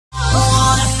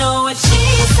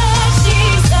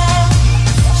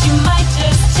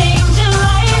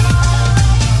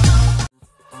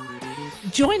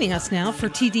Joining us now for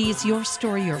TD's Your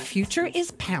Story, Your Future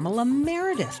is Pamela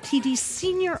Meredith, TD's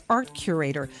Senior Art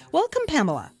Curator. Welcome,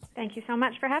 Pamela. Thank you so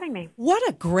much for having me. What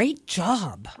a great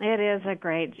job. It is a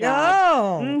great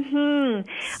job. Oh.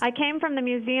 I came from the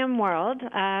museum world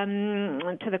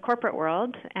to the corporate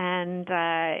world, and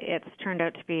it's turned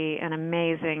out to be an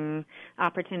amazing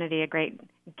opportunity, a great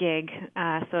gig,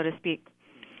 so to speak.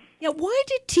 Yeah, why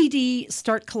did TD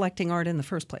start collecting art in the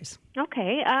first place?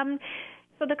 Okay.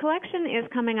 So the collection is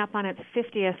coming up on its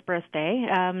 50th birthday.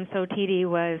 So TD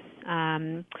was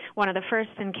one of the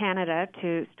first in Canada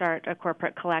to start a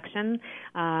corporate collection.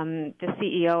 The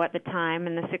CEO at the time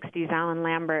in the 60s, Alan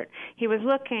Lambert, he was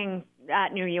looking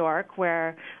at New York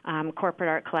where corporate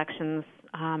art collections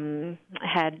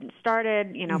had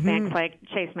started, banks like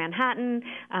Chase Manhattan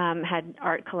had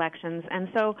art collections. And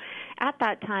so at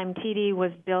that time, TD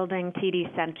was building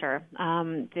TD Center,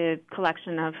 the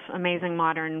collection of amazing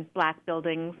modern black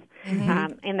buildings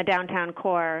in the downtown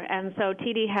core. And so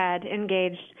TD had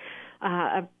engaged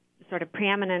a sort of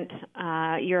preeminent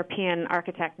European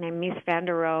architect named Mies van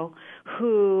der Rohe,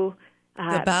 who...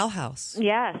 the Bauhaus.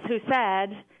 Yes, who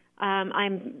said...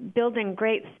 I'm building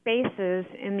great spaces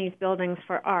in these buildings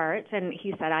for art, and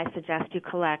he said, I suggest you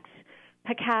collect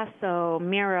Picasso,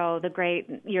 Miro, the great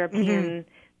European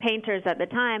painters at the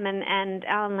time, and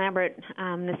Alan Lambert,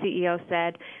 the CEO,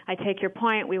 said, I take your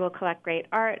point, we will collect great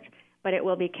art, but it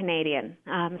will be Canadian.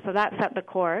 So that set the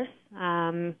course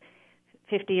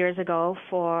 50 years ago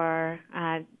for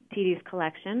TD's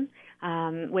collection,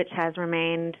 which has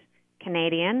remained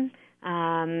Canadian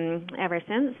ever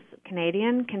since.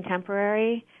 Canadian,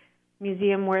 contemporary,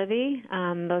 museum-worthy.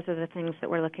 Those are the things that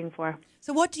we're looking for.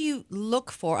 So what do you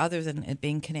look for, other than it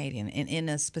being Canadian, in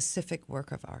a specific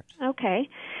work of art? Okay.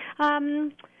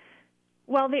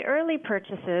 Well, the early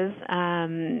purchases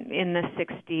in the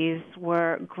 60s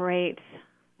were great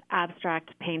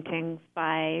abstract paintings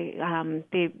by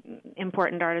the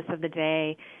important artists of the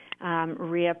day,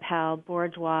 Riopelle,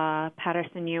 Bourgeois,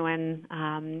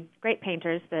 Patterson-Ewan, great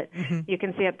painters that you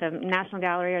can see at the National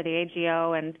Gallery or the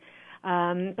AGO. And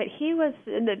but he was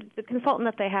the consultant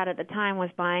that they had at the time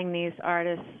was buying these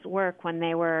artists' work when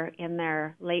they were in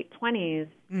their late 20s,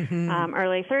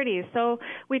 early 30s. So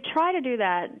we try to do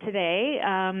that today.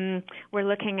 We're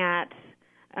looking at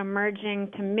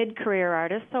emerging to mid-career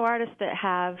artists, so artists that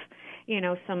have,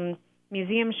 some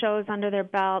museum shows under their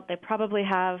belt. They probably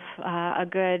have a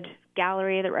good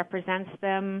gallery that represents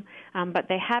them, but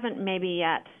they haven't maybe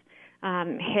yet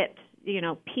hit,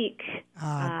 peak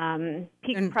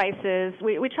prices.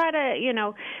 We try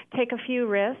to, take a few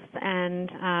risks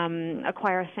and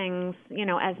acquire things,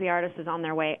 as the artist is on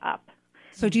their way up.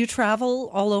 So do you travel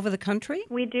all over the country?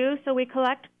 We do. So we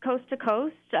collect coast to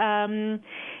coast. And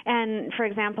for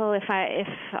example, if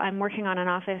I'm working on an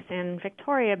office in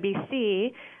Victoria,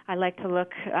 BC, I like to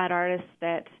look at artists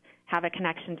that have a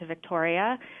connection to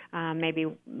Victoria, maybe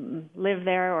live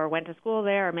there or went to school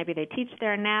there, or maybe they teach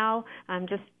there now,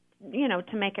 just,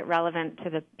 to make it relevant to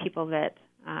the people that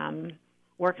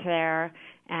work there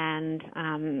and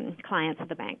clients of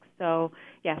the bank. So,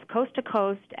 yes, coast to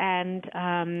coast,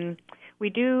 and we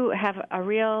do have a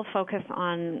real focus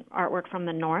on artwork from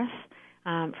the north,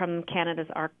 from Canada's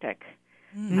Arctic.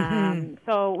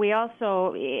 So we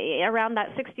also, around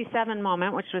that 67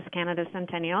 moment, which was Canada's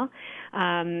centennial,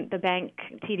 the bank,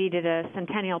 TD, did a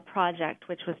centennial project,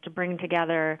 which was to bring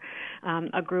together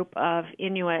a group of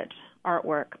Inuit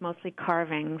artwork, mostly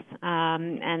carvings.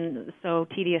 And so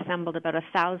TD assembled about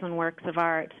 1,000 works of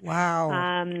art. Wow.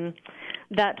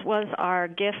 That was our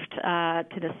gift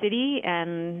to the city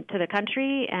and to the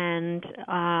country, and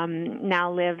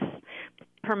now lives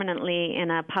permanently in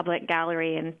a public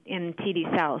gallery in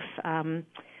TD South,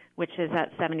 which is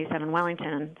at 77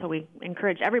 Wellington. So we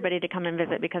encourage everybody to come and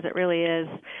visit because it really is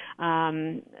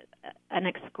an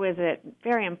exquisite,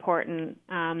 very important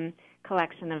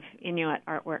collection of Inuit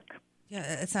artwork.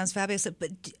 Yeah, it sounds fabulous.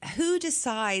 But who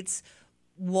decides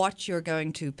what you're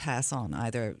going to pass on,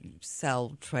 either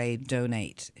sell, trade,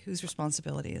 donate? Whose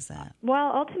responsibility is that?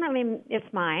 Well, ultimately, it's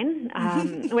mine,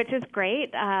 which is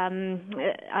great.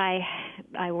 I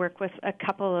work with a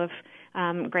couple of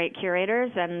great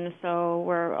curators, and so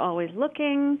we're always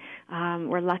looking.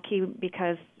 We're lucky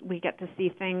because we get to see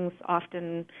things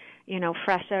often,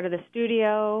 fresh out of the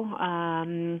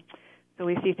studio. So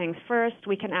we see things first.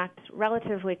 We can act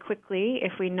relatively quickly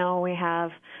if we know we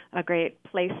have a great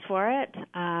place for it.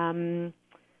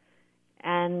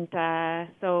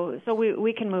 So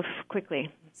we can move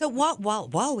quickly. So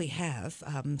while we have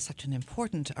such an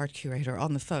important art curator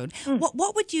on the phone,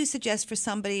 what would you suggest for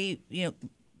somebody,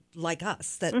 like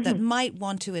us that might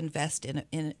want to invest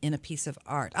in a piece of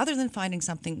art, other than finding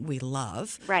something we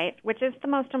love? Right, which is the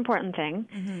most important thing.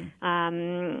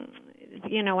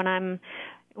 You know, when I'm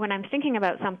thinking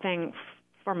about something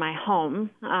for my home,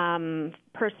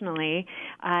 personally,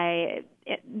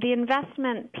 the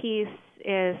investment piece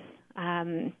is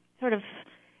sort of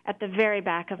at the very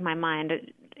back of my mind.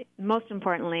 Most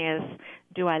importantly is,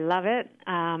 do I love it?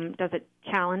 Does it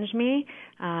challenge me?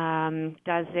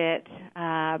 Does it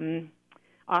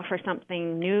offer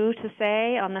something new to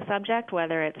say on the subject,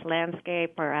 whether it's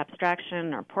landscape or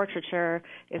abstraction or portraiture?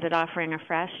 Is it offering a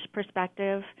fresh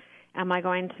perspective? Am I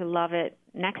going to love it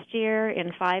next year,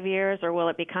 in 5 years, or will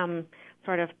it become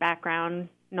sort of background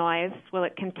noise? Will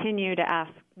it continue to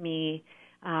ask me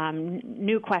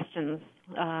new questions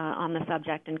on the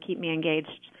subject and keep me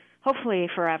engaged, hopefully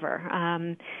forever?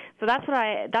 So that's what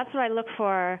I look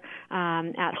for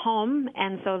at home,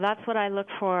 and so that's what I look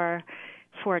for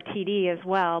TD as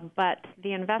well. But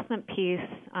the investment piece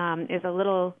is a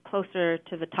little closer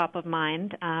to the top of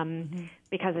mind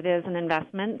because it is an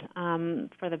investment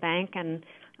for the bank and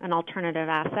an alternative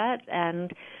asset.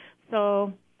 And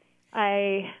so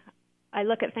I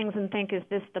look at things and think, is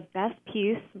this the best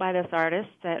piece by this artist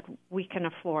that we can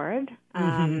afford?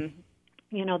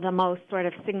 You know, the most sort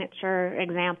of signature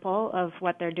example of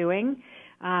what they're doing.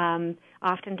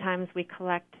 Oftentimes we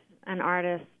collect an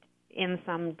artist in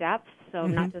some depth, so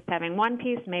not just having one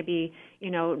piece, maybe, you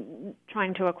know,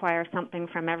 trying to acquire something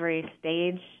from every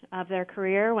stage of their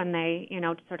career. When they, you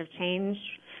know, sort of change,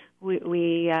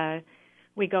 we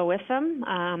go with them.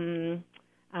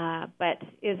 But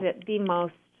is it the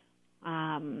most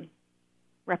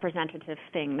representative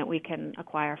thing that we can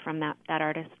acquire from that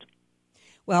artist?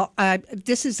 Well,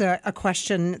 this is a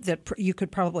question that you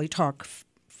could probably talk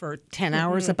for 10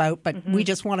 hours about, but we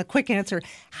just want a quick answer.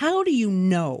 How do you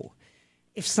know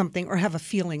if something, or have a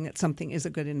feeling that something is a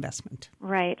good investment?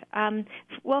 Right.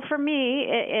 Well, for me,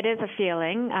 it is a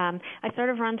feeling. I sort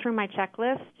of run through my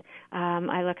checklist.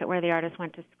 I look at where the artist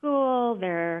went to school,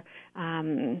 their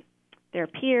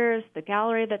peers, the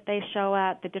gallery that they show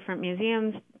at, the different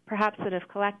museums perhaps that have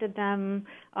collected them,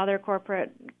 other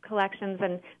corporate collections.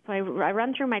 And so I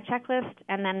run through my checklist,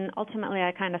 and then ultimately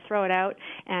I kind of throw it out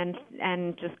and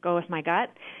just go with my gut.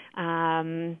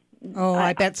 I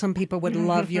bet some people would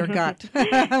love your gut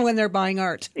when they're buying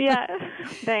art. Yeah,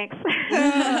 thanks.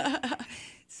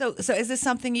 So is this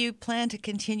something you plan to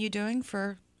continue doing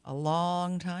for a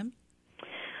long time?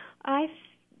 I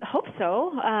hope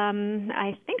so.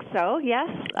 I think so, yes.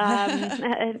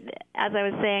 As I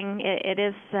was saying, it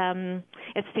is.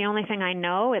 It's the only thing I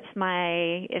know. It's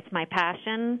my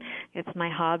passion. It's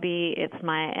my hobby. It's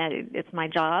my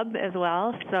job as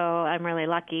well. So I'm really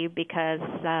lucky because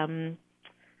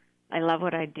I love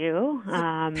what I do.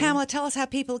 Pamela, tell us how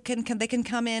people can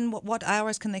come in. What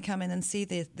hours can they come in and see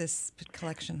this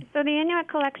collection? So the Inuit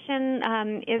collection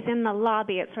is in the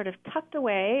lobby. It's sort of tucked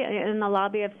away in the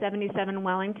lobby of 77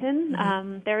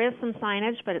 Wellington. There is some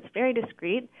signage, but it's very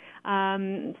discreet.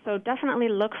 So definitely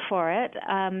look for it.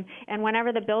 And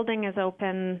whenever the building is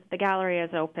open, the gallery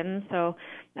is open. So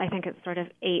I think it's sort of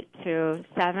 8 to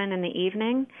 7 in the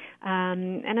evening.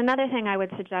 And another thing I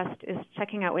would suggest is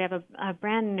checking out, we have a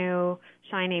brand new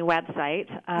shiny website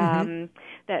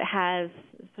that has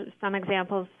some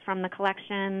examples from the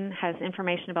collection, has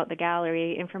information about the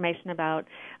gallery, information about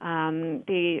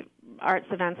the arts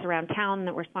events around town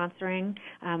that we're sponsoring.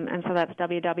 And so that's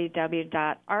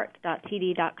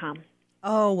www.art.td.com.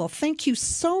 Oh, well, thank you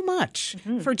so much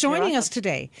for joining us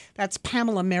today. That's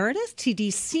Pamela Meredith,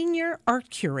 TD's Senior Art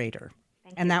Curator.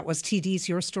 And that was TD's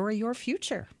Your Story, Your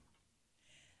Future.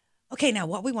 Okay, now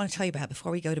what we want to tell you about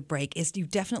before we go to break is you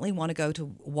definitely want to go to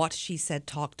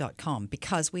whatshesaidtalk.com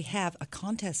because we have a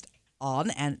contest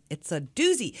on, and it's a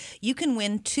doozy. You can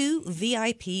win 2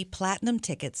 VIP platinum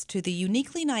tickets to the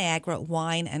Uniquely Niagara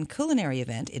Wine and Culinary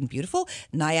event in beautiful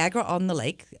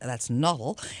Niagara-on-the-Lake. That's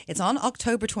Noddle. It's on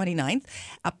October 29th,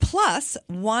 plus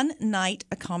 1 night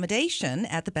accommodation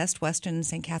at the Best Western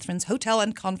St. Catharines Hotel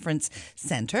and Conference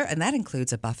Centre, and that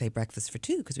includes a buffet breakfast for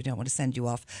 2 because we don't want to send you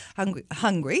off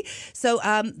hungry. So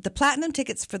the platinum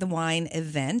tickets for the wine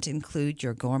event include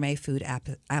your gourmet food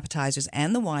appetizers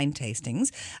and the wine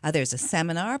tastings. There's There's a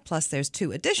seminar, plus there's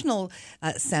 2 additional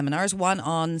seminars, one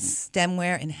on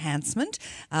stemware enhancement,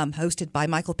 hosted by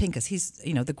Michael Pincus. He's,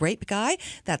 the grape guy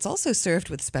that's also served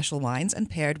with special wines and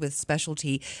paired with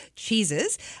specialty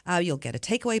cheeses. You'll get a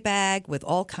takeaway bag with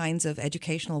all kinds of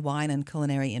educational wine and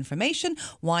culinary information,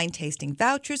 wine tasting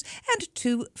vouchers, and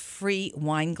 2 free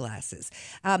wine glasses.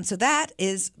 So that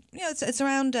is, it's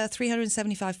around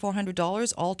 $375,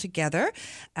 $400 altogether.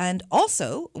 And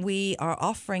also, we are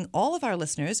offering all of our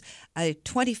listeners a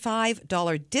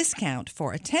 $25 discount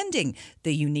for attending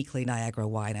the Uniquely Niagara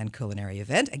Wine and Culinary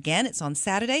event. Again, it's on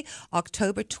Saturday,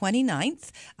 October 29th,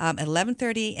 at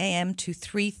 11:30 a.m. to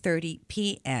 3:30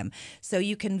 p.m. So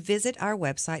you can visit our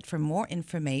website for more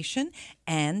information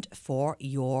and for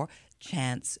your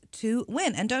chance to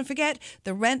win. And don't forget,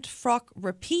 the Rent Frock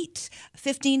Repeat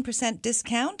 15%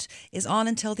 discount is on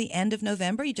until the end of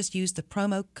November. You just use the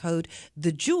promo code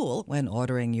The Jewel when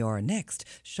ordering your next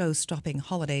show-stopping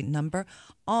holiday number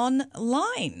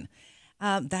online.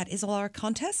 That is all our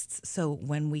contests. So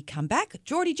when we come back,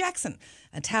 Geordie Jackson,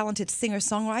 a talented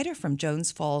singer-songwriter from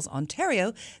Jones Falls,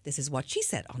 Ontario. This is what she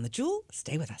said on The Jewel.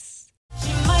 Stay with us. She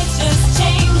might just